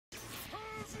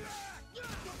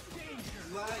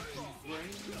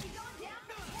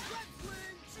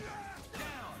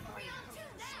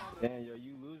Damn, yo,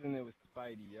 you losing it with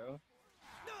Spidey, yo.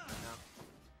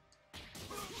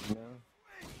 You know?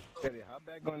 Gotta hop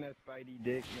back on that Spidey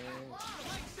dick, man.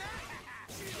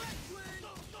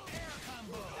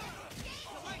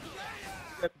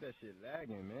 Stop that shit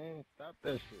lagging, man. Stop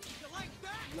that shit.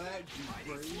 Lag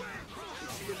you, brain. See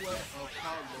what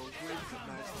Apollo wins the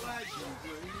match. Lag you,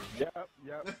 brain. Yup.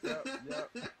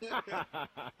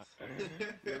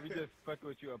 Yeah, we just fuck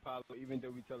with you, Apollo. Even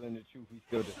though we telling the truth, we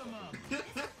still just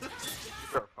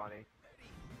You're funny.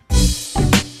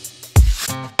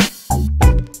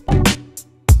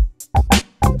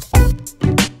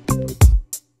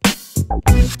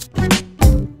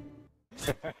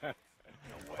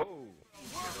 Oh.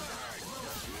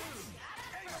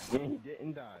 And he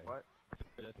didn't die. What?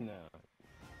 Just now.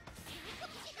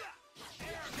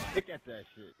 Look at that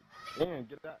shit. Damn,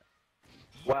 get that.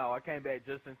 Wow, I came back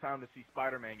just in time to see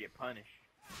Spider-Man get punished.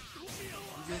 You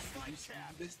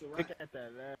missed the Look right. at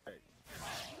that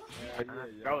lag.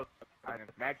 That was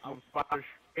maximum spider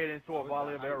shit into a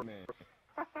volley of arrows. Man.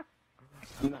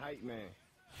 I'm the hype man.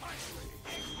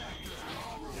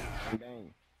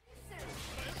 Bang.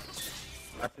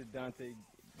 After Dante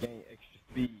gain extra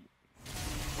speed.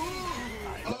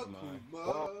 Akuma.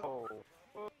 Whoa.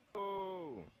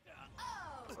 Oh.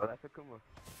 Well, that's Akuma.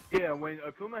 Yeah, when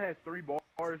Akuma has 3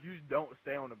 bars, you just don't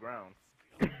stay on the ground.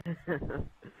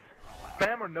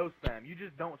 Spam or no spam, you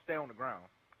just don't stay on the ground.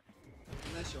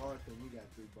 Unless you're Arthur, you got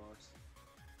 3 bars.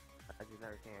 I just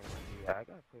never can. Yeah, I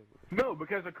gotta play with it. No,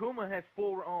 because Akuma has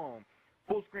full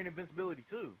screen invincibility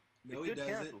too. No, It he could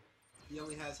doesn't. cancel. He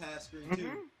only has half screen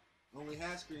too. Only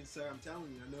half screen, sir. I'm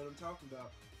telling you, I know what I'm talking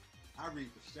about. I read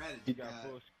the strategy He got guide.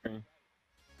 full screen.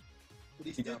 But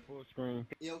he's He still, got full screen.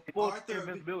 Full Arthur, screen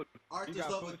invincibility. He Arthur's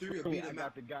got level full 3 will screen. beat I him got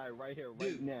out. the guy right here, right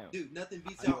Dude, now. dude, nothing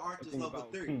beats I know out Arthur's everything level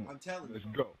about 3. Akuma. I'm telling you. Let's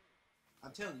go.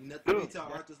 I'm telling you, nothing Dude, beats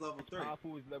out Arthur's level 3.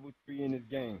 Powerful is level 3 in this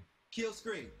game. Kill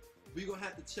screen. We're gonna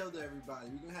have to show to everybody.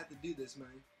 We're gonna have to do this, man.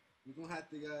 We're gonna have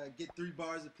to get 3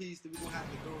 bars apiece. Then we're gonna have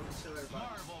to go and show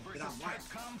everybody that I'm right.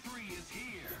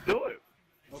 Do it.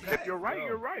 Okay. If you're right,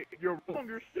 you're right. If you're wrong,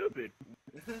 you're stupid.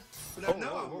 But I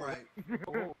know I'm right.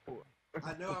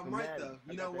 I know I'm right though.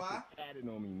 You know why? Tatted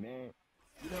on me, man.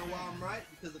 You know why I'm right?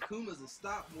 Because Akuma's will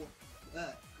stop more.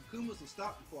 Akuma's will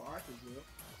stop before Arthur's will.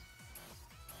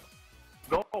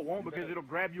 No, it won't because it'll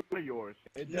grab you one of yours.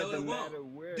 It No, doesn't it won't. matter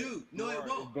where Dude, no, you it are,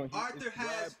 won't. it's gonna- Arthur it's has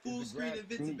grab- full it's a screen grab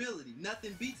technique. invincibility.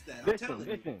 Nothing beats that. I'm telling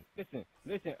you.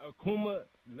 Listen. Akuma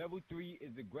level 3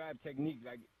 is the grab technique.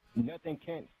 Like nothing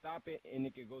can't stop it, and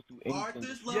it can go through anything.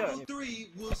 Arthur's level 3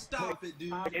 will stop it,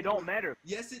 dude. It don't matter.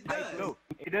 Yes, it does. No,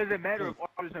 it doesn't matter if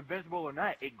Arthur's invincible or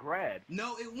not. It grabs.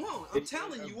 No, it won't. I'm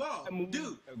telling you all.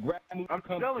 Dude, A grab move I'm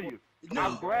comes telling forth. you. no,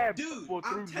 I grabbed dude, people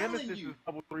I'm through telling Nemesis you.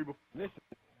 level 3 before. Listen,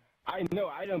 I know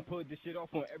I done pulled this shit off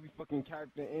on every fucking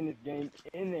character in this game.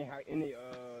 In the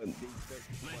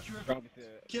strongest,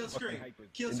 Kill fucking screen.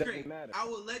 hypers. Kill It doesn't screen. matter. I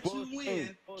will let Full you win.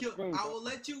 screen, full screen, I bro. will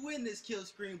let you win this kill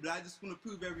screen, but I just want to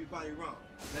prove everybody wrong.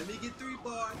 Let me get 3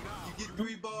 bars. You get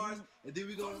 3 bars, and then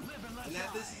we go. And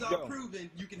after this is all Yo. proven,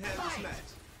 you can have this match.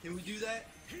 Can we do that?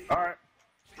 All right.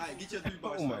 All right, get your 3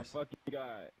 bars Oh my first. fucking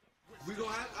god! We gonna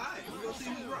have. All right, we gonna see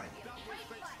who's right.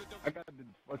 I got the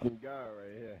fucking guy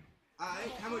right here. All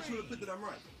right, how much you wanna put that I'm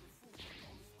right?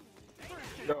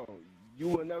 Yo, you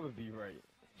will never be right.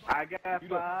 I got You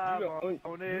 5 the on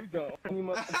you it. the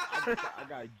only I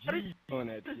got G on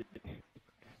that shit.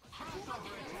 All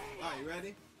right, you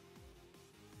ready?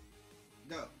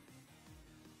 Go.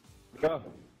 Go.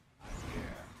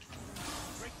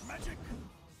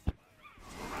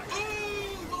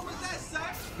 Ooh, what was that, son?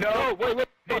 No, wait.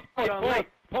 John late.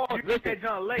 Pause. You Listen. said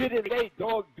John late. Did it late,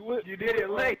 dog. Do it. You did it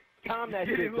late. Time that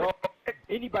You did shit, it dog. late.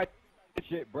 Anybody that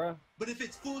shit, bruh. But if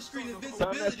it's full screen Time that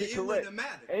invincibility, shit it wouldn't correct. have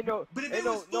mattered. Ain't no. But if ain't it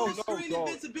was no, full screen dog.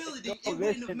 invincibility, No, it wouldn't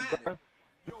have listen, mattered. bruh.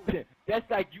 Listen, that's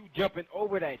like you jumping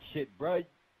over that shit, bruh.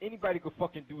 Anybody could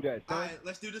fucking do that, son. Alright,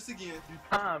 let's do this again. You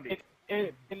timed it.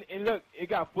 And look, it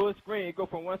got full screen. It go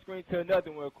from one screen to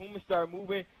another. When Akuma start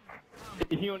moving,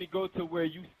 he only go to where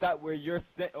you stop, where you're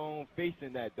set on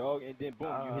facing that, dog. And then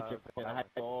boom, you hit your fucking high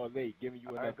all late, giving you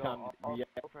enough time to react.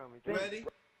 Ready?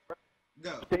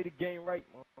 Go. Say the game right,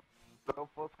 man. Go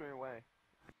full screen way.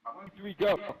 1, 3,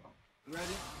 go. Ready?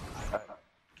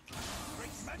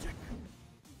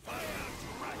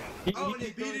 He Oh, and they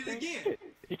keep beat doing it the same again. shit. He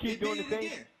They keep beat doing the it same.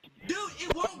 again. Dude,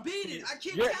 it won't beat it. I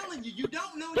keep Yeah. telling you. You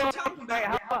don't know what you're talking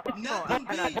about.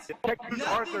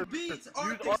 Nothing beats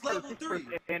Arthur's level 3.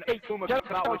 And Hey, Akuma shut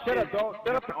comes out up, with shut his up, dog.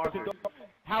 Shut up, Arthur. dog.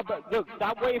 How about, look,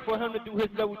 stop waiting for him to do his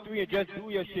level 3 and just do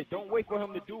your shit. Don't wait for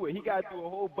him to do it. He gotta do a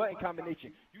whole button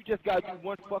combination. You just gotta do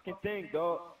one fucking thing,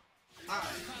 dog.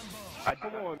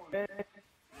 Come on, man.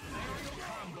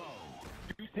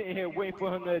 You sitting here waiting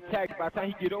for him to attack. By the time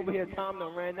he get over here, time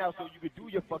done ran out, so you could do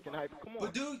your fucking hype. Come on.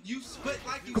 But dude, you split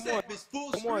like you Come said. on. It's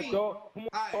full Come screen. on, dog. Come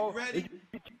on, dog. Ready?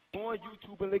 Go on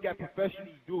YouTube and look at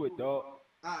professionals do it, dog.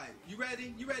 Alright, you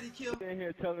ready? You ready, Kill? Sitting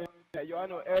here telling that, yo, I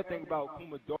know everything about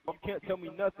Kuma, dog. You can't tell me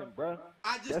nothing, bruh.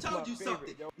 I just That's told my you favorite,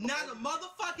 something. yo. Not a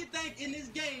motherfucking thing in this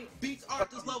game beats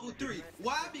Arthur's level 3.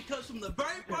 Why? Because from the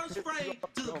very first frame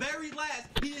to the very last,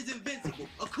 he is invincible.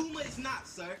 Akuma is not,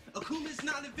 sir. Akuma is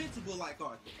not invincible like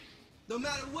Arthur. No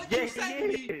matter what you say to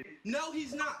me, no,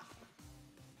 he's not.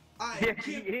 Alright,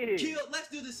 Kill, let's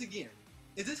do this again.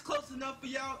 Is this close enough for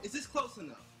y'all? Is this close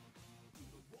enough?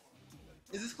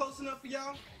 Is this close enough for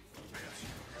y'all?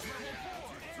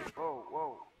 Whoa,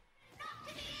 whoa.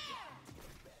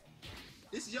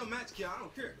 This is your match, Kill. I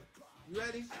don't care. You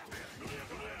ready?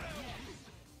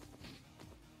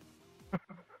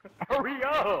 Hurry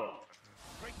up!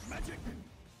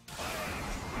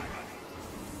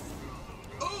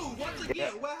 Ooh, once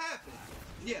again, what happened?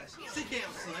 Yes, sit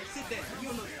down, son. Sit down. You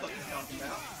don't know what the fuck you're talking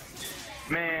about.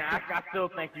 Man, I still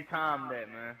think you timed that,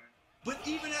 man. But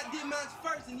even at did match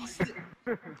first, and he's still.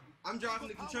 I'm driving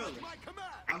the controller.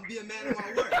 I'm be a man of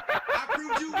my word. I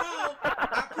proved you wrong.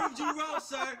 I proved you wrong,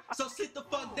 sir. So sit the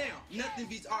fuck down. Nothing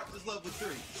beats Arthur's level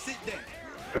 3. Sit down.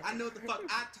 I know what the fuck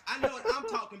I know what I'm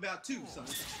talking about too, son.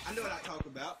 I know what I talk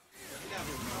about.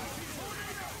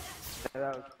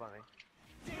 That was funny.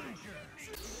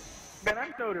 Man, I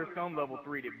know there's some level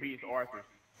 3 that beats Arthur.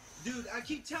 Dude, I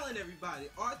keep telling everybody,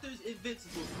 Arthur's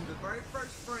invincible from the very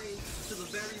first frame to the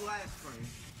very last frame.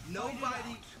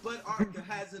 Nobody but Arthur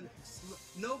has a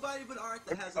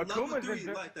level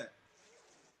 3 like that.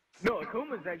 No,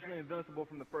 Akuma's actually invincible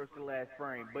from the first to last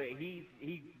frame, but he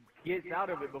gets out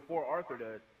of it before Arthur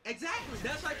does. Exactly.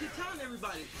 That's what I keep telling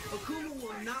everybody. Akuma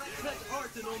will not touch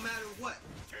Arthur no matter what.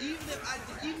 Even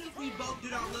if we both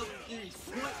did our level 3s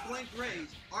point blank range,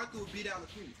 Arthur will beat out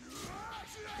Akuma.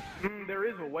 There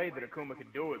is a way that Akuma can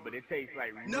do it, but it takes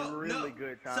like really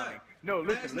good timing. Sir, no,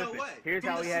 listen. no way. Here's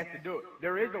how he has to do it.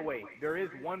 There is a way. There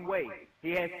is one way.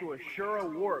 He has to assure a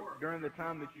warp during the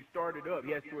time that you started up.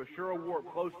 He has to assure a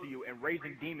warp close to you and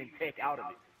raising demon tech out of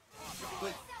it.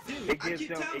 But dude, It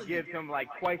gives him like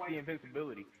twice the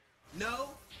invincibility.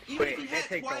 No, even if he had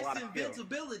twice the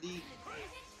invincibility,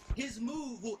 his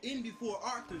move will end before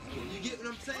Arthur's will. You get what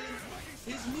I'm saying?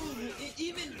 His move will end,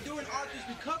 even during Arthur's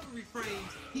recovery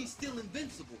frames, he's still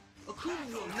invincible.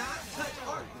 Akuma will not touch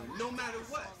Arthur, no matter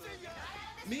what.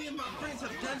 Me and my friends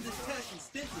have done this test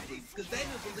extensively, because they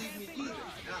didn't believe me either,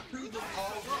 and I proved them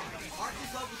all wrong.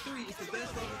 Arthur's level 3 is the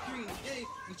best level 3 in the game,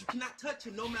 but you cannot touch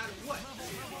him no matter what.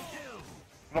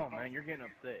 Come on, man, you're getting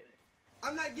upset.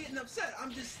 I'm not getting upset.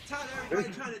 I'm just tired of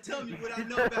everybody trying to tell me what I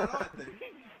know about Arthur.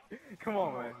 Come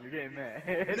on, man. You're getting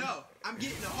mad. No, I'm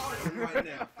getting a hard on right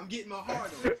now. I'm getting my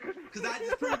hard on. Because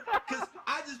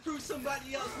I just proved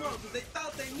somebody else wrong. Because they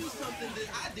thought they knew something that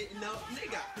I didn't know, and they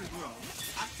got proved wrong.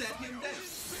 I set him down.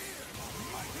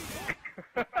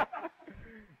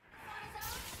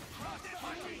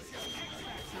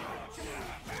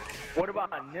 What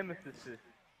about a Nemesis?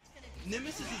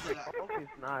 Nemesis is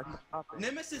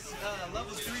Nemesis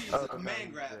level 3 is a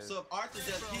command grab. So if Arthur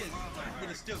does his,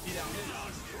 it'll still beat out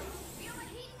Nemesis.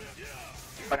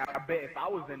 But I bet if I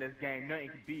was in this game, nothing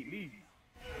could beat me.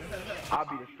 I'll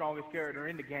be the strongest character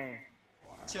in the game.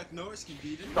 Chuck Norris can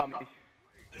beat him.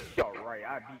 Y'all right,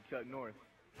 I beat Chuck Norris.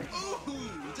 Ooh,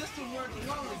 just to work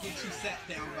alone to get you sat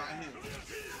down by him.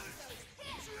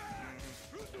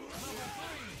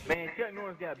 Man, Chuck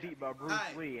Norris got beat by Bruce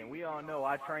Lee, and we all know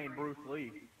I trained Bruce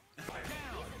Lee.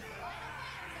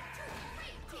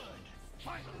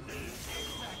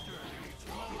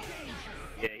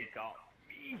 Yeah, he caught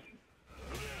me.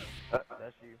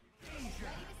 That's you.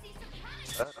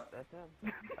 That's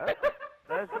him.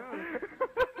 That's you.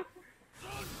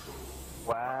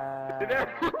 Wow. Did that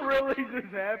really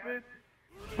just happen?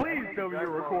 Please tell me you're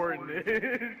recording this.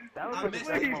 That was a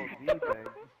Dragon Ball Z thing.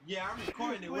 Yeah, I'm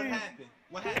recording it. What happened?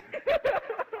 What happened?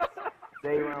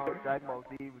 They went on Dragon Ball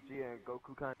Z with Vegeta and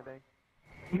Goku kind of thing.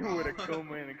 You with a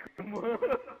Kuma and a Kuma.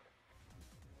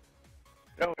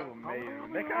 That was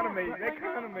amazing. That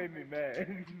kind of made me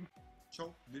mad.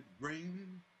 Chocolate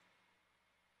rain.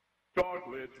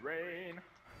 Chocolate rain.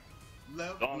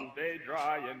 Level. Some stay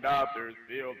dry and others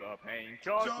feel the pain.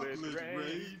 Chocolate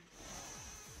rain.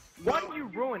 Why do you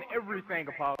ruin everything,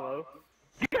 Apollo?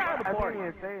 Get out of the party. I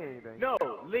didn't say anything. No,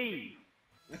 leave.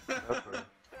 Okay.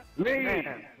 Leave.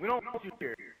 We don't want you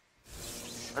here.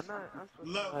 I'm not. I'm supposed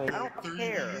to Level like, I don't threes.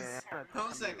 care. Hold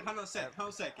on a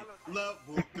second.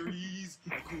 Level threes.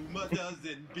 Kuma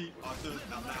doesn't beat Arthur's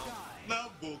amount.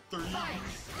 Level threes.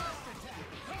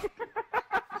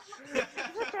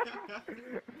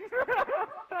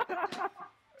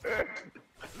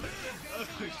 Oh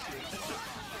shit.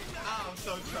 I'm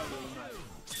so troubled.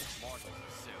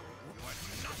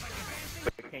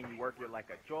 Can you work it like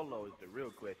a cholo is the real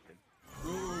question.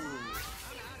 Ooh.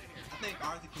 I think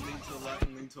Arthur can lean to the left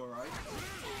and lean to the right.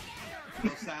 Go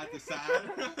side to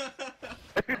side.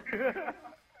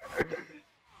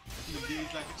 He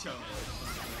digs like a cholo.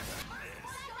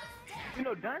 You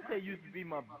know, Dante used to be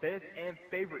my best and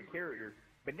favorite character,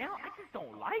 but now I just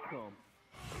don't like him.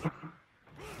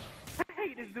 I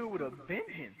hate this dude with a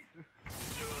vengeance.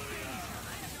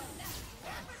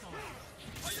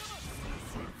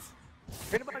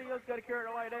 Anybody else got a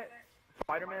character like that?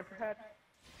 Spider-Man, perhaps?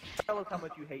 Tell us how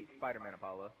much you hate Spider-Man,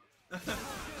 Apollo.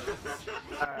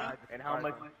 And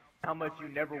how much you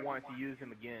never want to use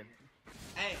him again.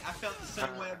 Hey, I felt the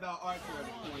same way about Arthur at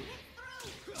a point.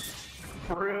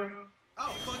 For real?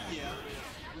 Oh, fuck yeah.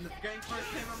 When the game first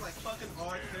came, I'm like, fucking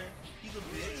Arthur. He's a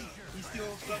bitch. He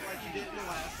still suck like he did in the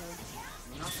last one.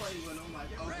 When I play with him, I'm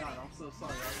like, oh god, I'm so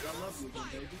sorry. I love you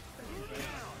again,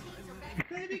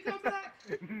 baby. Baby, come back.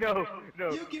 No.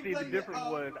 You can See, the play difference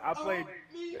was I played.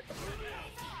 me.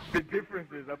 The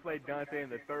difference is I played Dante in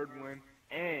the third one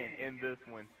and in this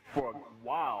one for a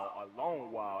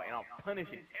long while, and I'm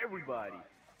punishing everybody.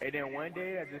 And then one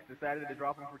day I just decided to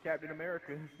drop him for Captain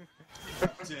America.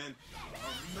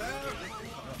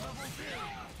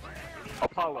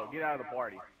 Apollo, get out of the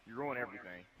party. You ruin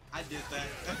everything. I did that.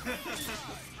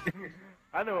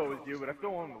 I know it was you, but I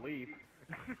still want him to leave.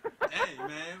 Hey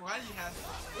man, why do you have to?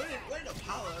 What did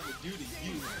Apollo ever do to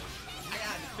you? I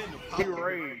gotta defend He Apollo.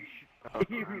 raged.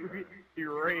 He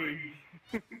raged.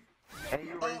 and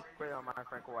you raised quit on my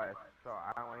Franco ass, so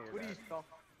I don't want to hear that.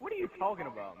 What are you talking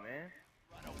about, man?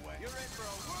 You're in for a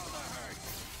world of hurt.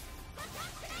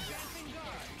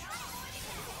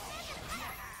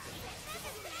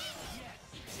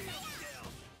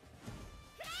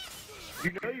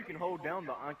 You know you can hold down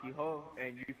the Anki Ho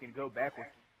and you can go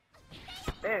backwards.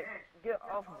 Man, get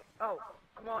off me. Oh,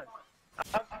 come on.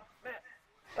 Man.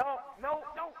 Oh, no.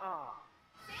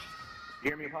 You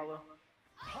hear me, Apollo?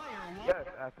 Yes,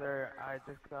 after I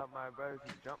just got my brother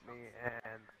to jump me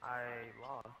and I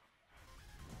lost.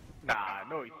 Nah,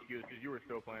 no excuses. You were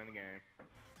still playing the game.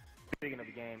 Speaking of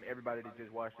the game, everybody that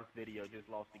just watched this video just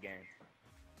lost the game.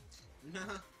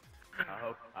 I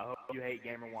hope you hate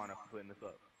Gamerwana for putting this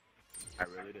up. I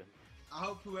really do. I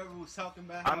hope whoever was talking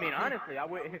about. I mean, honestly, I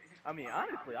wouldn't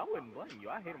blame you.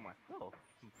 I hate him myself.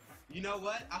 You know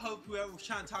what? I hope whoever was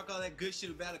trying to talk all that good shit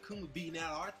about Akuma beating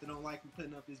out Arthur don't like me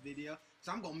putting up this video.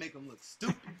 So I'm gonna make him look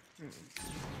stupid.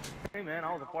 Hey man,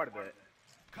 I was a part of that.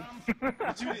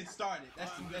 But you didn't start it.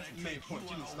 That's the main point.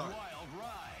 You didn't start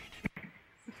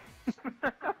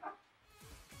it.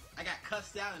 I got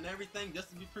cussed out and everything just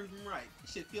to be proven right.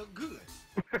 This shit feel good.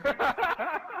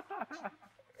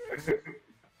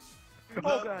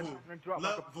 Oh god,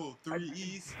 level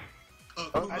threes.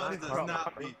 Akuma does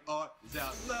not beat Arthur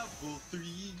out. Level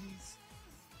threes.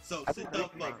 So sit the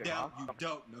fuck down, you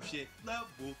don't know shit.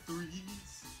 Level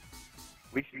threes.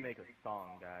 We should make a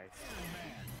song, guys.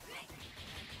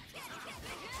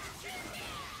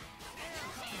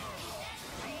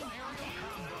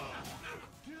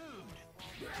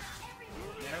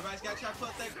 Everybody's gotta try to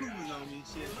put that Kumas on me and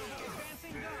shit.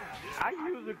 I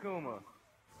use Akuma.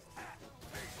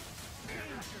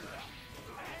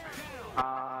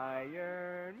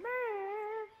 Iron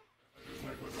Man.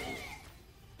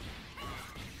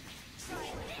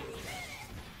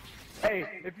 Hey,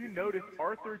 if you notice,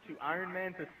 Arthur to Iron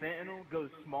Man to Sentinel goes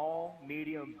small,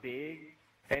 medium, big,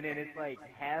 and then it's like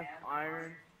half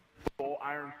iron, full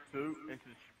iron suit, into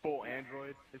full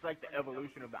android. It's like the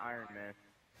evolution of the Iron Man.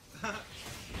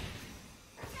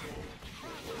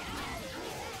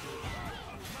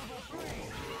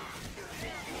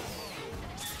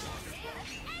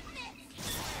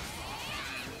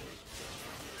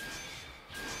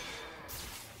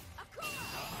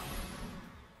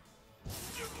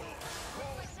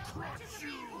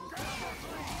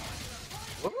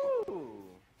 Ooh.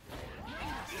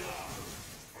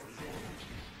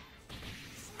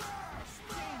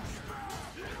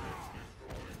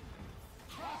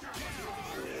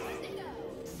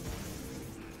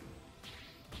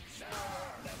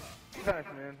 Gosh,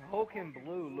 man, Hulk in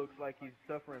blue looks like he's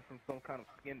suffering from some kind of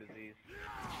skin disease.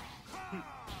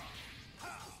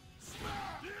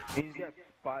 He's got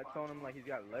spots on him like he's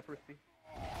got leprosy.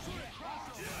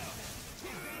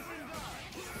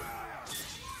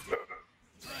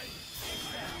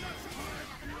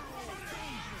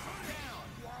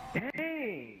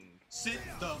 Sit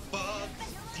the bug,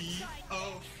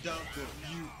 D-O-W.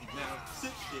 Now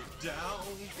sit it down.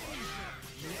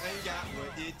 You ain't got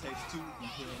what it takes to beat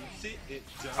him. Sit it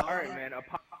down. Alright, man.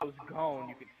 Apollo's gone.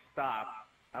 You can stop.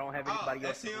 I don't have anybody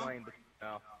else to blame but you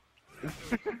now.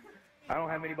 I don't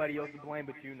have anybody else to blame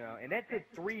but you now. And that took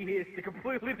 3 hits to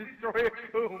completely destroy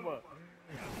Akuma.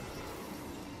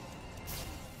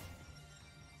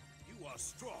 You are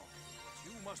strong.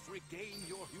 You must regain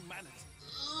your humanity.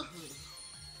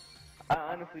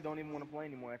 I honestly don't even want to play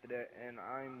anymore after that, and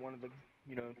I'm one of the,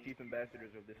 chief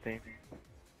ambassadors of this team.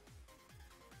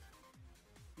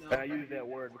 No, I use that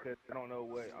word because I don't know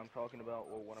what I'm talking about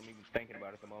or what I'm even thinking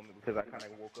about at the moment because I kind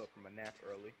of woke up from a nap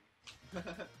early.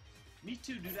 Me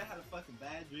too, dude. I had a fucking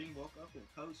bad dream. Woke up in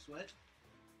a cold sweat.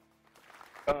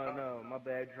 No, my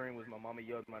bad dream was my mama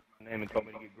yelled my name and told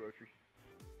me to get groceries.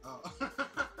 Oh.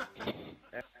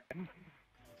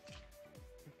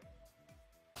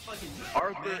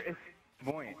 Arthur is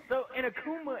buoyant. So, and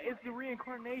Akuma is the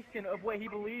reincarnation of what he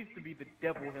believes to be the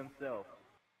devil himself.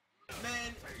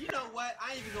 Man, you know what?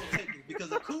 I ain't even gonna take it because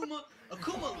Akuma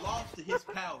lost to his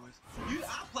powers.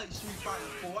 I played Street Fighter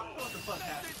 4. I don't know what the fuck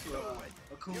happened to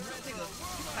Akuma. I think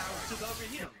his powers took over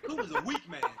him. Akuma's a weak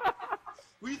man.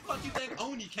 Where the fuck you think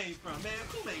Oni came from, man?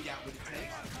 Akuma ain't got what it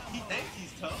takes. He thinks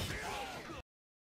he's tough.